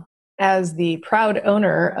 Well, as the proud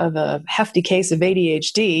owner of a hefty case of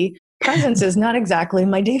ADHD, presence is not exactly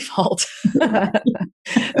my default.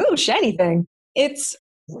 Ooh, shiny thing. It's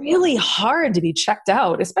really hard to be checked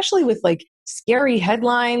out, especially with like scary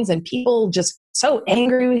headlines and people just so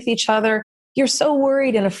angry with each other. You're so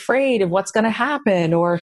worried and afraid of what's going to happen.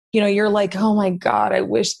 Or, you're like, oh my God, I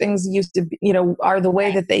wish things used to be, are the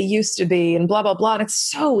way that they used to be and blah, blah, blah. And it's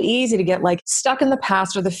so easy to get like stuck in the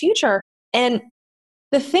past or the future. And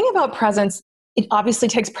the thing about presence, it obviously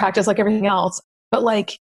takes practice like everything else. But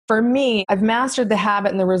like for me, I've mastered the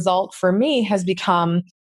habit, and the result for me has become,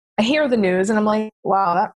 I hear the news and I'm like,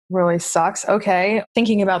 wow, that really sucks. Okay.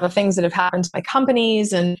 Thinking about the things that have happened to my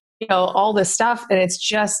companies and, all this stuff. And it's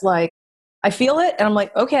just like, I feel it and I'm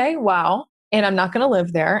like, okay, wow. And I'm not going to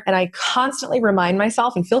live there. And I constantly remind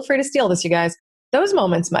myself, and feel free to steal this, you guys, those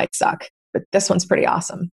moments might suck, but this one's pretty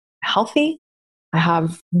awesome. Healthy. I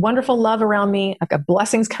have wonderful love around me. I've got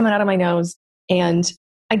blessings coming out of my nose, and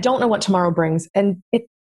I don't know what tomorrow brings. And it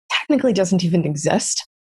technically doesn't even exist.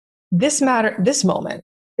 This moment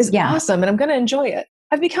is awesome, and I'm going to enjoy it.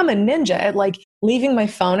 I've become a ninja at like leaving my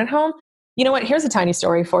phone at home. You know what? Here's a tiny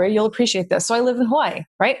story for you. You'll appreciate this. So I live in Hawaii,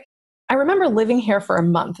 right? I remember living here for a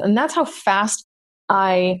month, and that's how fast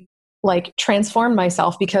I like transformed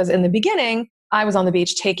myself, because in the beginning, I was on the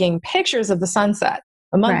beach taking pictures of the sunset.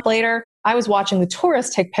 A month later, I was watching the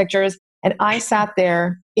tourists take pictures, and I sat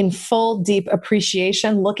there in full, deep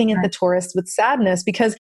appreciation, looking at the tourists with sadness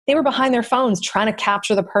because they were behind their phones trying to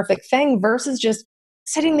capture the perfect thing versus just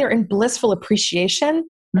sitting there in blissful appreciation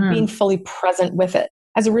and being fully present with it.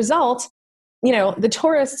 As a result, the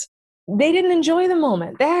tourists, they didn't enjoy the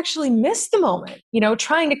moment. They actually missed the moment,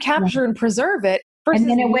 trying to capture and preserve it. And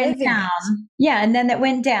then it went down. Yeah. And then it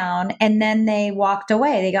went down, and then they walked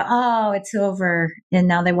away. They go, oh, it's over. And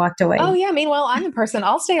now they walked away. Oh yeah. Meanwhile, I'm the person,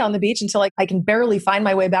 I'll stay on the beach until I can barely find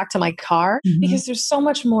my way back to my car because there's so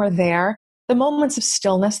much more there. The moments of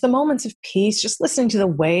stillness, the moments of peace, just listening to the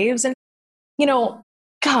waves. And,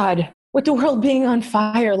 God, with the world being on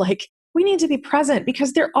fire, like we need to be present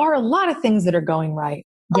because there are a lot of things that are going right.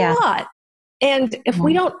 A lot. And if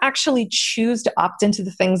we don't actually choose to opt into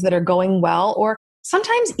the things that are going well, or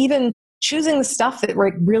sometimes even choosing the stuff that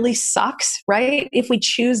really sucks, right? If we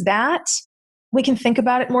choose that, we can think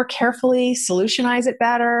about it more carefully, solutionize it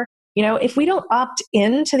better. If we don't opt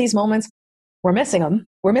into these moments, we're missing them.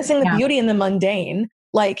 We're missing the beauty in the mundane.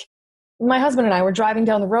 Like my husband and I were driving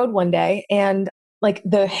down the road one day, and like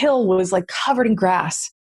the hill was like covered in grass.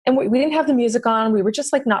 And we didn't have the music on. We were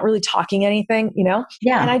just like not really talking anything,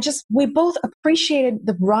 Yeah. And we both appreciated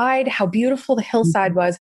the ride, how beautiful the hillside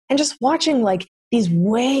was, and just watching like these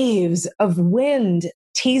waves of wind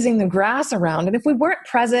teasing the grass around. And if we weren't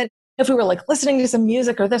present, if we were like listening to some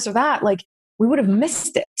music or this or that, like we would have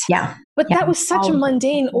missed it. Yeah. But that was such a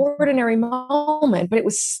mundane, ordinary moment, but it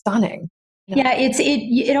was stunning. Yeah.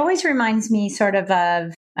 It always reminds me sort of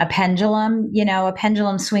a pendulum, a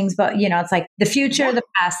pendulum swings, but it's like the future, the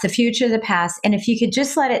past, the future, the past. And if you could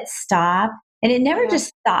just let it stop, and it never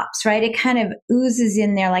just stops, right? It kind of oozes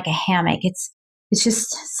in there like a hammock. It's just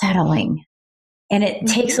settling, and it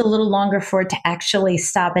takes a little longer for it to actually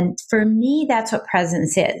stop. And for me, that's what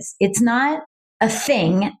presence is. It's not a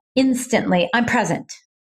thing instantly. I'm present.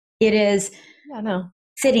 It is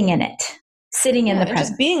sitting in it. Sitting in the present,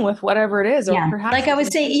 just being with whatever it is, or perhaps like I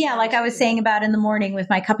was saying about in the morning with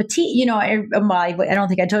my cup of tea. I don't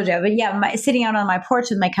think I told you, but sitting out on my porch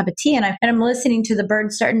with my cup of tea, and I'm listening to the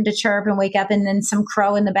birds starting to chirp and wake up, and then some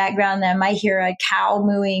crow in the background. Then I might hear a cow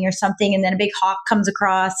mooing or something, and then a big hawk comes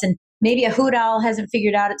across, and maybe a hoot owl hasn't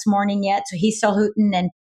figured out it's morning yet, so he's still hooting, and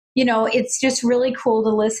it's just really cool to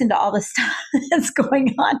listen to all the stuff that's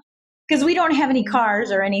going on. Because we don't have any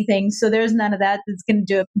cars or anything, so there's none of that that's going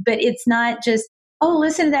to do it. But it's not just, oh,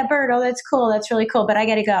 listen to that bird. Oh, that's cool. That's really cool. But I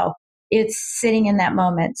got to go. It's sitting in that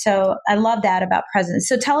moment. So I love that about presence.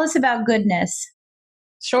 So tell us about goodness.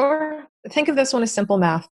 Sure. Think of this one as simple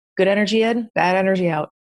math. Good energy in, bad energy out.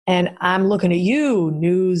 And I'm looking at you,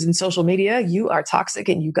 news and social media. You are toxic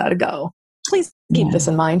and you got to go. Please keep this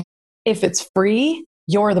in mind. If it's free,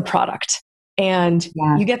 you're the product. And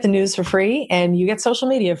you get the news for free and you get social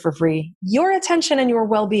media for free. Your attention and your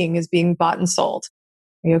well-being is being bought and sold.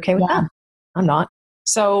 Are you okay with that? I'm not.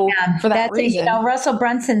 So for that reason, Russell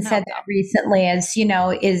Brunson said that recently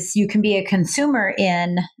is you can be a consumer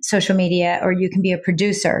in social media or you can be a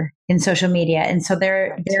producer in social media. And so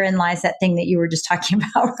therein lies that thing that you were just talking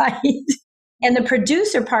about, right? And the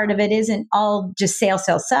producer part of it isn't all just sell,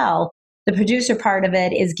 sell, sell. The producer part of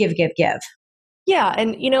it is give, give, give. Yeah.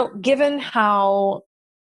 And, given how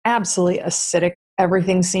absolutely acidic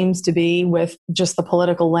everything seems to be with just the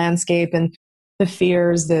political landscape and the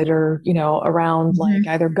fears that are, around like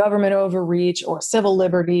either government overreach or civil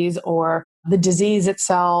liberties or the disease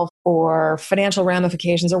itself or financial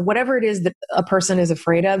ramifications or whatever it is that a person is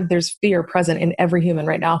afraid of, there's fear present in every human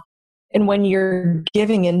right now. And when you're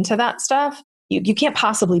giving into that stuff, you can't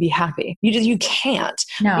possibly be happy. You can't.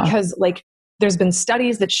 No. Because there's been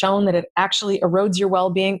studies that shown that it actually erodes your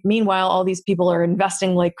well-being. Meanwhile, all these people are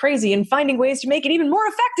investing like crazy and finding ways to make it even more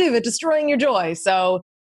effective at destroying your joy. So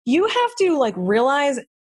you have to realize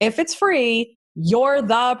if it's free, you're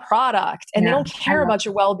the product and they don't care about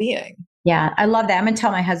your well-being. Yeah, I love that. I'm going to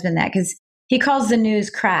tell my husband that because he calls the news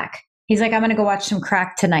crack. He's like, I'm going to go watch some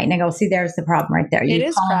crack tonight. And I go, see, there's the problem right there. It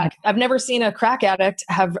is crack. I've never seen a crack addict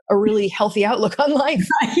have a really healthy outlook on life.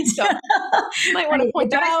 Right. So you might want to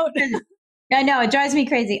point that out. I know, it drives me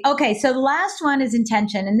crazy. Okay, so the last one is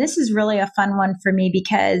intention. And this is really a fun one for me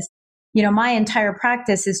because, my entire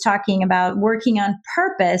practice is talking about working on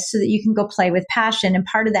purpose so that you can go play with passion. And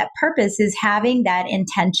part of that purpose is having that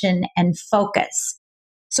intention and focus.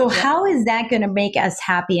 So how is that going to make us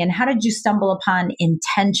happy? And how did you stumble upon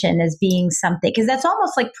intention as being something? Because that's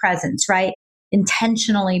almost like presence, right?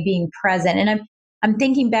 Intentionally being present. And I'm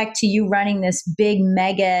thinking back to you running this big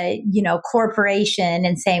mega, corporation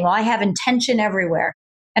and saying, well, I have intention everywhere.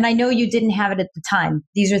 And I know you didn't have it at the time.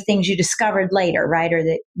 These are things you discovered later, right? Or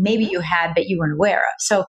that maybe you had, but you weren't aware of.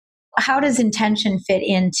 So how does intention fit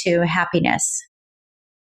into happiness?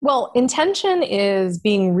 Well, intention is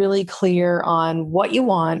being really clear on what you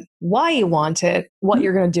want, why you want it, what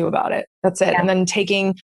you're going to do about it. That's it. Yeah. And then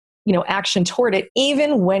taking, action toward it,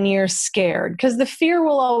 even when you're scared, because the fear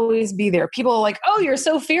will always be there. People are like, oh, you're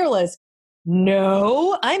so fearless.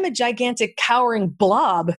 No, I'm a gigantic cowering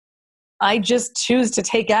blob. I just choose to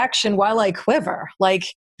take action while I quiver.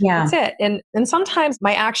 That's it. And sometimes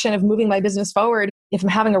my action of moving my business forward, if I'm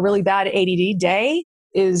having a really bad ADD day,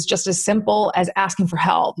 is just as simple as asking for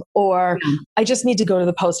help, or I just need to go to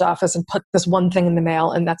the post office and put this one thing in the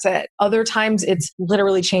mail and that's it. Other times it's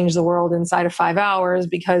literally changed the world inside of 5 hours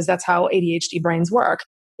because that's how ADHD brains work.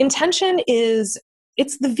 Intention it's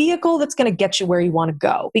the vehicle that's going to get you where you want to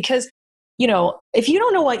go. Because, if you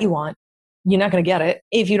don't know what you want, you're not going to get it.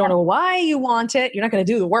 If you don't know why you want it, you're not going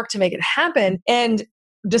to do the work to make it happen and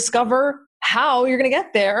discover how you're going to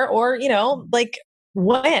get there or,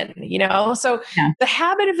 when, So the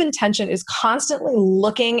habit of intention is constantly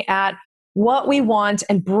looking at what we want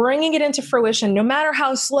and bringing it into fruition, no matter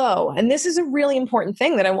how slow. And this is a really important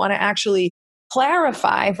thing that I want to actually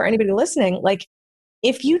clarify for anybody listening.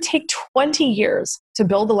 If you take 20 years to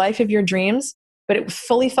build the life of your dreams, but it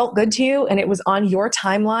fully felt good to you and it was on your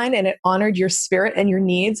timeline and it honored your spirit and your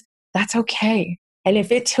needs, that's okay. And if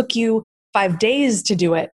it took you 5 days to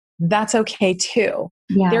do it, that's okay too.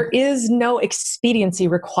 Yeah. There is no expediency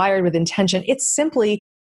required with intention. It's simply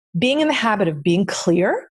being in the habit of being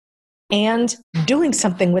clear and doing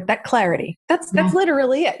something with that clarity. That's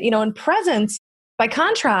literally it. And presence, by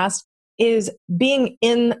contrast, is being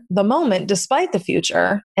in the moment despite the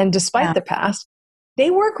future and despite the past.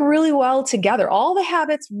 They work really well together. All the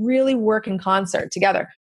habits really work in concert together.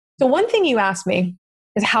 So one thing you asked me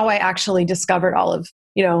is how I actually discovered all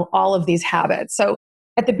of these habits. So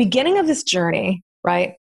at the beginning of this journey,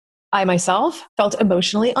 right, I myself felt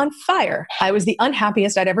emotionally on fire. I was the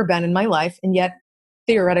unhappiest I'd ever been in my life. And yet,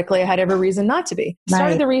 theoretically, I had every reason not to be. Right.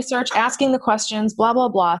 Started the research, asking the questions, blah, blah,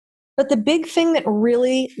 blah. But the big thing that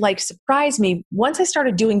really surprised me, once I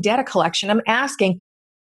started doing data collection, I'm asking,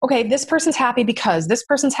 okay, this person's happy because, this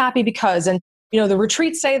person's happy because, and the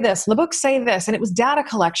retreats say this, the books say this, and it was data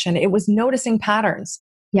collection. It was noticing patterns.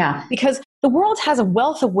 Yeah. Because the world has a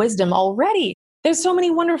wealth of wisdom already. There's so many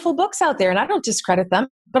wonderful books out there and I don't discredit them,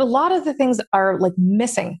 but a lot of the things are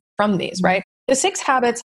missing from these, right? The 6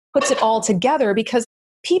 Habits puts it all together because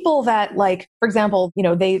people that for example,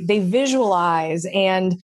 they visualize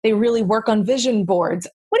and they really work on vision boards.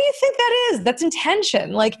 What do you think that is? That's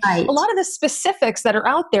intention. Right. A lot of the specifics that are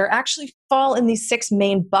out there actually fall in these 6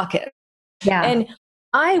 main buckets. Yeah. And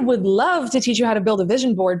I would love to teach you how to build a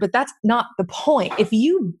vision board, but that's not the point. If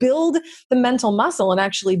you build the mental muscle and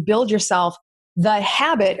actually build yourself the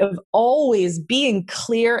habit of always being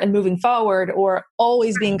clear and moving forward, or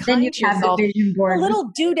always being Then you kind to have the yourself, vision the board.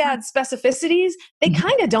 little doodad specificities, they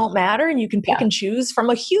kind of don't matter. And you can pick Yeah. and choose from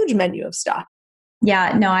a huge menu of stuff.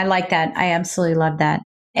 Yeah, no, I like that. I absolutely love that.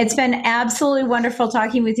 It's been absolutely wonderful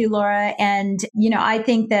talking with you, Laura. And, I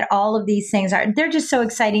think that all of these things they're just so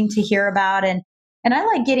exciting to hear about. And I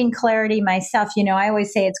like getting clarity myself. I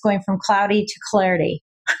always say it's going from cloudy to clarity.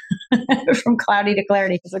 From cloudy to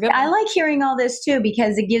clarity. I like hearing all this too,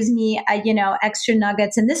 because it gives me, extra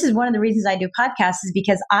nuggets. And this is one of the reasons I do podcasts, is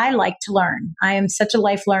because I like to learn. I am such a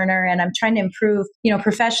life learner, and I'm trying to improve,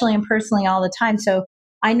 professionally and personally all the time. So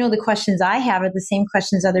I know the questions I have are the same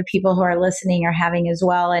questions other people who are listening are having as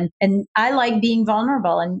well. And I like being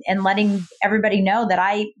vulnerable and letting everybody know that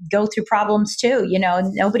I go through problems too.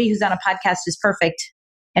 Nobody who's on a podcast is perfect.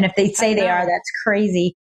 And if they say they are, that's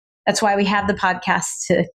crazy. That's why we have the podcast,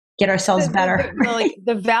 to get ourselves better.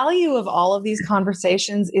 The value of all of these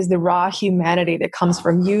conversations is the raw humanity that comes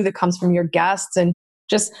from you, that comes from your guests. And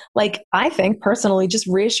just I think personally, just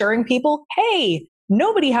reassuring people, hey,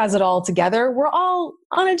 nobody has it all together. We're all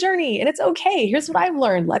on a journey and it's okay. Here's what I've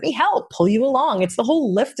learned. Let me help pull you along. It's the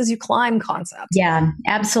whole lift as you climb concept. Yeah,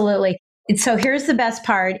 absolutely. And so here's the best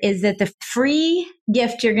part, is that the free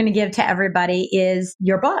gift you're going to give to everybody is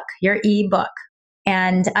your book, your ebook.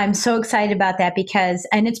 And I'm so excited about that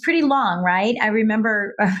and it's pretty long, right? I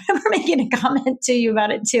remember making a comment to you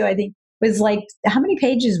about it too. I think it was how many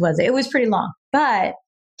pages was it? It was pretty long. But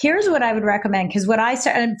here's what I would recommend, because what I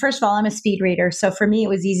started, first of all, I'm a speed reader. So for me, it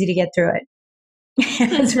was easy to get through it.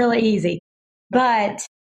 It's really easy. But,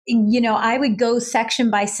 I would go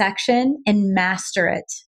section by section and master it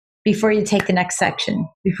before you take the next section,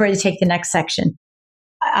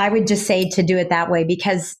 I would just say to do it that way,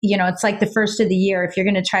 because, it's like the first of the year. If you're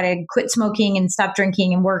going to try to quit smoking and stop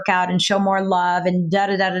drinking and work out and show more love and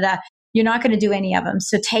you're not going to do any of them.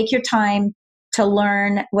 So take your time to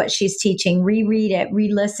learn what she's teaching, reread it,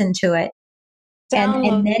 re-listen to it. And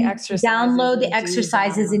then download the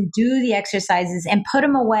exercises and do the exercises and put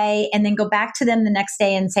them away, and then go back to them the next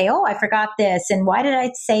day and say, oh, I forgot this. And why did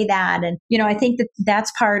I say that? And, I think that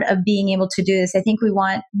that's part of being able to do this. I think we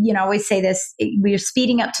want, I always say this, we're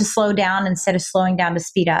speeding up to slow down instead of slowing down to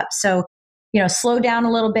speed up. So, slow down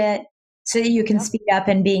a little bit so that you can speed up,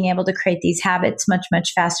 and being able to create these habits much,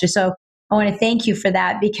 much faster. So I want to thank you for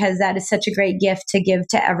that, because that is such a great gift to give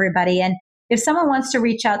to everybody. And if someone wants to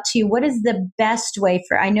reach out to you, what is the best way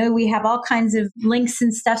I know we have all kinds of links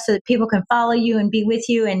and stuff so that people can follow you and be with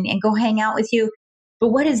you and go hang out with you. But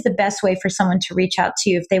what is the best way for someone to reach out to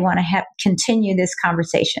you if they want to continue this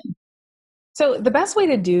conversation? So the best way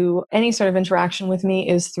to do any sort of interaction with me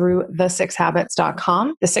is through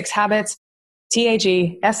the6habits.com. The 6 Habits,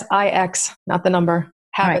 TAGSIX, not the number,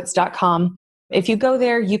 habits.com. Right. If you go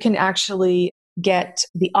there, you can actually get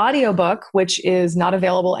the audiobook, which is not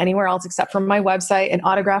available anywhere else except from my website, an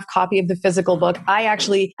autographed copy of the physical book. I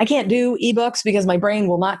can't do ebooks because my brain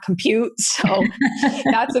will not compute. So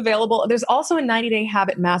that's available. There's also a 90-day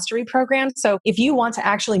habit mastery program. So if you want to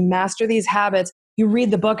actually master these habits, you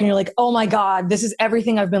read the book and you're like, oh my God, this is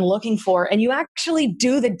everything I've been looking for. And you actually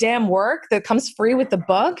do the damn work that comes free with the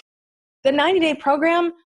book. The 90-day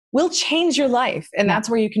program will change your life. And that's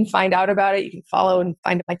where you can find out about it. You can follow and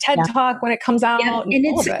find my TED Talk when it comes out. Yeah. And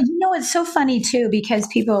it's so funny too, because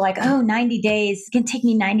people are like, 90 days, it's going to take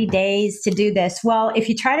me 90 days to do this. Well, if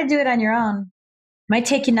you try to do it on your own, it might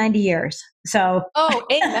take you 90 years. So,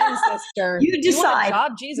 amen, sister. You decide. You want a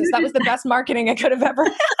job? Jesus, that was the best marketing I could have ever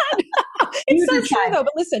had. It's so true though.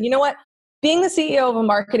 But listen, you know what? Being the CEO of a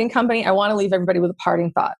marketing company, I want to leave everybody with a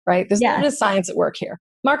parting thought, right? There's no science at work here.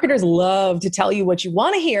 Marketers love to tell you what you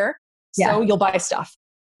want to hear, so you'll buy stuff.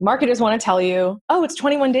 Marketers want to tell you, it's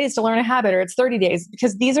 21 days to learn a habit, or it's 30 days,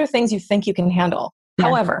 because these are things you think you can handle. Yeah.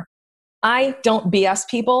 However, I don't BS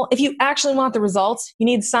people. If you actually want the results, you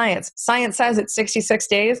need science. Science says it's 66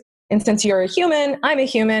 days. And since you're a human, I'm a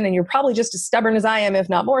human, and you're probably just as stubborn as I am, if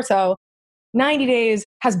not more so, 90 days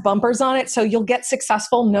has bumpers on it. So you'll get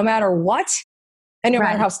successful no matter what, and no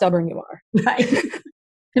matter how stubborn you are. Right.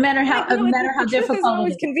 No matter how difficult. It's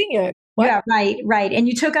always convenient. What? Yeah, right. And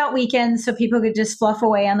you took out weekends so people could just fluff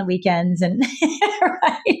away on the weekends. And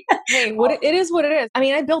right. Hey, it is what it is. I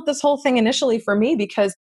mean, I built this whole thing initially for me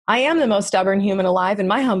because I am the most stubborn human alive, in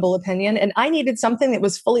my humble opinion, and I needed something that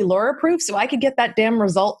was fully Laura-proof so I could get that damn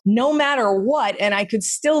result no matter what, and I could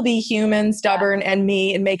still be human, stubborn, and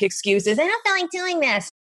me, and make excuses. I don't feel like doing this.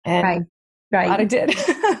 And right. Glad I did.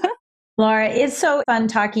 Laura, it's so fun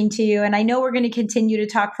talking to you. And I know we're going to continue to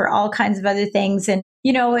talk for all kinds of other things. And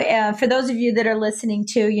For those of you that are listening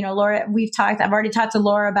to, Laura, I've already talked to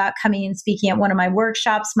Laura about coming and speaking at one of my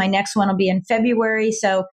workshops. My next one will be in February.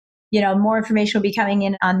 So, more information will be coming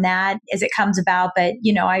in on that as it comes about. But,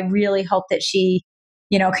 I really hope that she,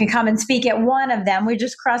 can come and speak at one of them. We're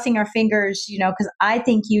just crossing our fingers, because I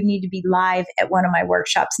think you need to be live at one of my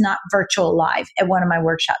workshops, not virtual live at one of my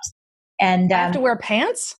workshops. And I have to wear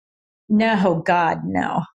pants? No, God,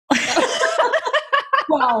 no.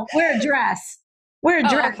 Well, wear a dress. Wear a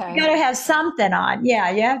dress. Okay. You got to have something on.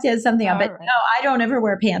 Yeah, you have to have something on. But right. No, I don't ever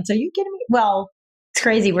wear pants. Are you kidding me? Well, it's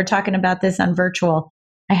crazy. We're talking about this on virtual.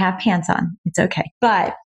 I have pants on. It's okay.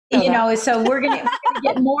 But, so we're going to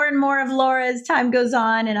get more and more of Laura as time goes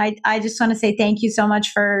on. And I just want to say thank you so much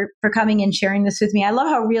for coming and sharing this with me. I love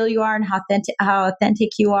how real you are and how authentic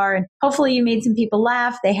you are. And hopefully you made some people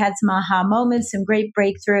laugh. They had some aha moments, some great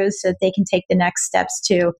breakthroughs so that they can take the next steps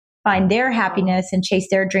to find their happiness and chase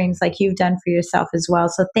their dreams like you've done for yourself as well.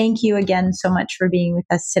 So thank you again so much for being with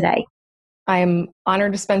us today. I am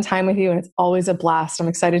honored to spend time with you, and it's always a blast. I'm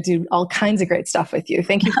excited to do all kinds of great stuff with you.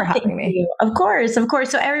 Thank you for having me. Of course.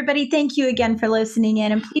 So everybody, thank you again for listening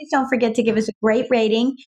in. And please don't forget to give us a great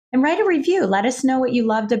rating and write a review. Let us know what you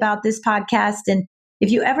loved about this podcast. And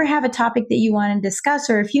if you ever have a topic that you want to discuss,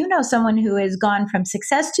 or if you know someone who has gone from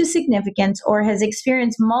success to significance or has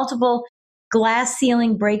experienced multiple glass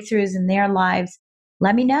ceiling breakthroughs in their lives,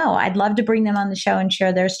 let me know. I'd love to bring them on the show and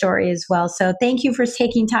share their story as well. So thank you for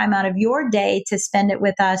taking time out of your day to spend it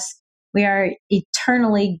with us. We are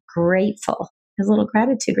eternally grateful. There's a little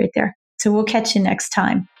gratitude right there. So we'll catch you next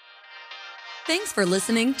time. Thanks for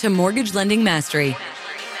listening to Mortgage Lending Mastery.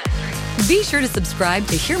 Be sure to subscribe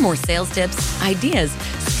to hear more sales tips, ideas,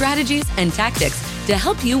 strategies, and tactics to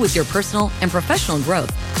help you with your personal and professional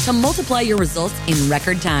growth to multiply your results in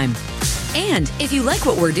record time. And if you like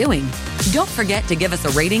what we're doing, don't forget to give us a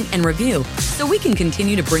rating and review so we can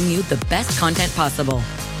continue to bring you the best content possible.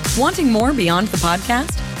 Wanting more beyond the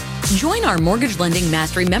podcast? Join our Mortgage Lending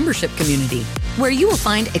Mastery membership community, where you will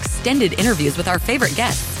find extended interviews with our favorite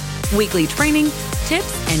guests, weekly training,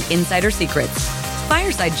 tips, and insider secrets,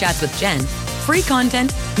 fireside chats with Jen, free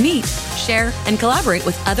content, meet, share, and collaborate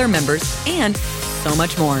with other members, and so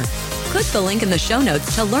much more. Click the link in the show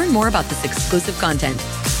notes to learn more about this exclusive content.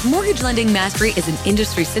 Mortgage Lending Mastery is an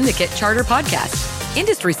Industry Syndicate charter podcast.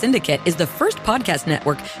 Industry Syndicate is the first podcast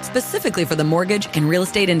network specifically for the mortgage and real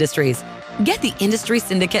estate industries. Get the Industry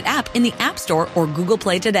Syndicate app in the App Store or Google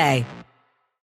Play today.